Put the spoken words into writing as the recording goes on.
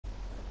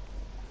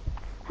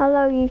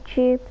Hello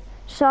YouTube.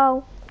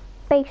 So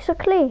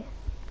basically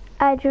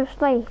I just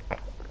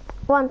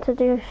wanted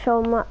to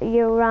show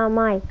you around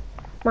my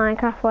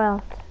Minecraft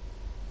world.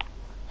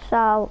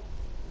 So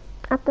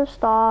at the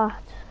start,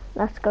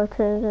 let's go to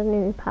the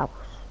noob house.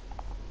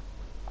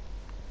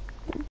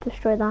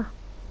 Destroy that.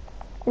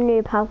 The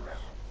noob house.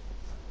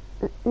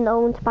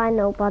 Owned by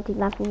nobody,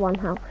 level 1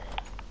 house.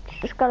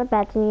 It's just got a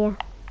bed in here.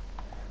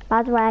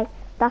 By the way,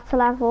 that's a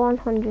level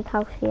 100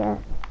 house here.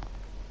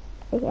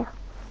 Yeah,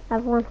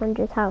 level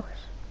 100 house.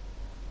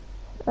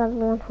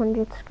 Level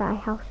 100 sky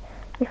house.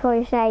 Before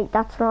you say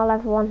that's not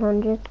level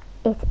 100,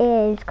 it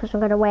is, because I'm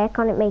going to work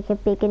on it, make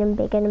it bigger and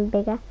bigger and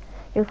bigger.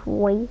 Just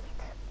wait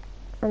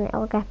and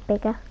it'll get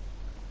bigger.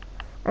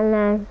 And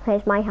then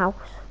here's my house.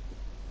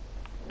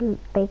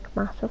 Big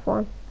massive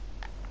one.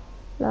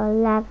 The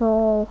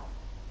level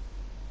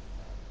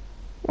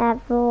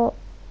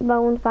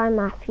owned by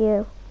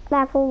Matthew.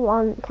 Level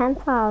 1,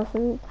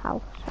 10,000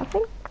 house, I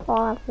think,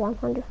 or level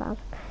 100,000.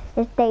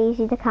 There's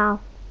Daisy the cow.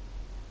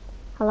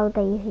 Hello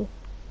Daisy.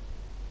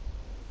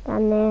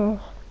 Then there's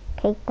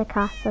Kate the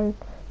cat and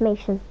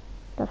Mason,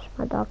 that's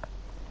my dog.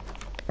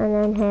 And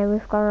then here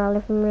we've got our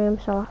living room,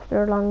 so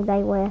after a long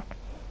day work,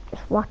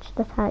 just watch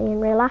the telly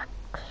and relax.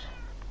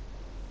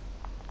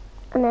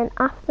 And then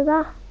after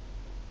that,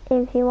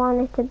 if you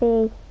want it to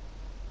be,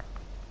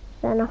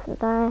 then after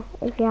that,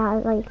 if you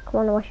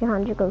want to wash your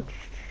hands, you go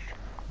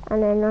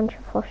and then once you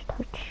first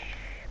touch,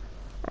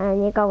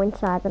 and you go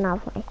inside and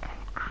have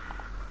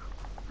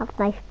a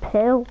nice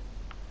poo.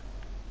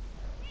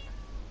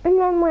 And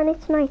then when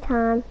it's night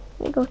time,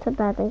 you go to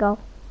bed and go,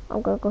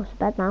 I'm gonna go to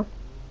bed now.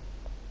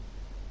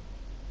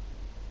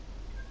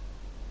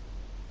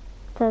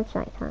 So it's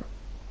night time.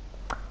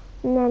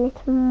 And then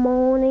it's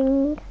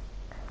morning.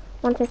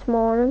 Once it's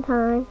morning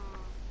time,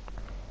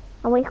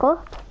 I wake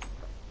up.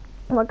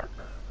 I'm like,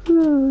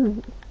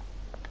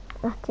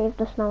 let's see if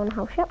there's snow in the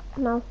house yet.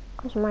 No,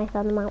 because I might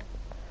have them out.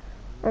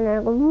 And then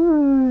I go,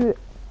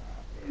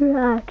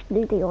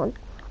 actually the one.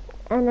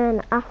 And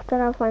then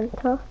after I've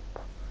went up,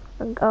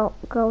 I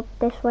go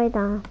this way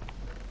down.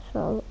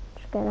 So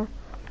just get a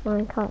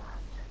minecart.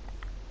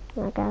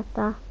 And I get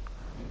that.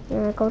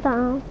 And I go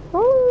down.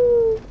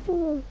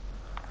 Ooh.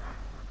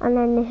 And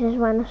then this is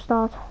when I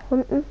start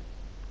hunting.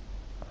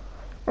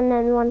 And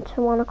then once I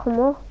want to come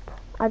up,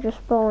 I just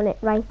spawn it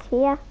right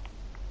here.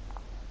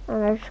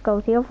 And I just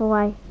go the other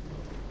way.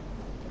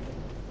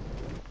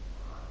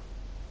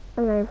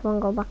 And then if I want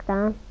to go back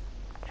down,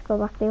 just go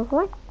back the other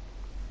way.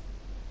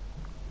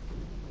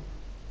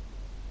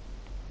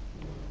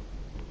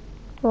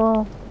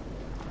 Whoa.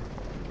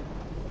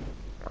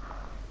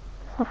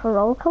 It's like a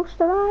roller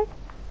coaster ride.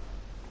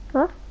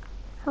 Huh?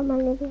 How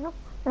many do we have?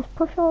 Let's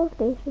push all of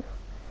these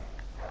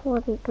before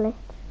they glitch.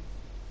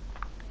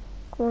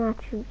 Come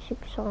at you,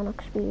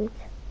 supersonic speed.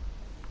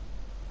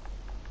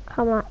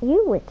 Come at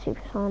you with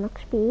supersonic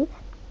speed.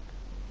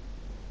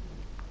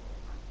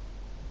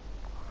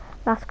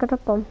 That's gonna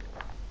bump.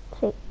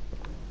 See?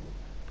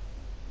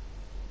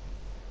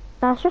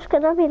 That's just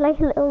gonna be like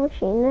a little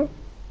machine.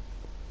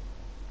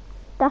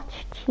 That's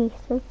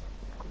cheated.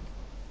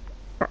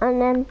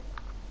 And then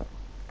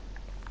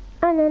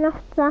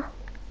after that,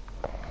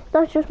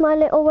 that's just my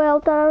little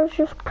world that I was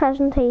just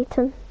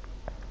presenting.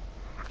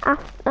 I'm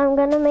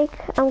gonna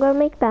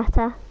make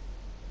better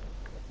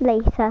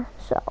later.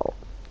 So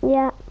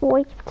yeah,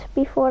 wait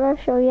before I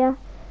show you.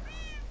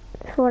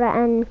 Before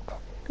I end,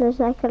 there's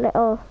like a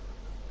little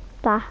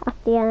that at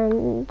the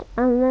end,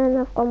 and then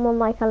I've got one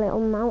like a little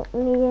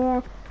mountain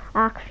here.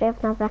 Actually,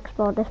 I've never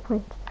explored this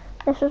point.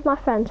 This was my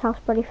friend's house,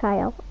 but he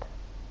failed.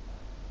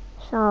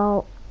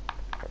 So,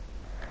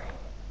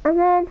 and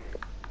then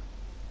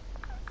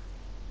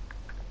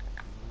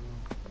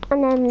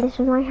this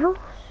is my house.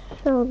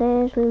 So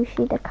there's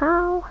Lucy the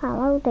cow.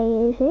 Hello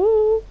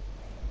Daisy.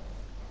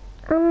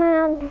 And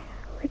then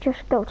we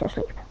just go to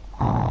sleep.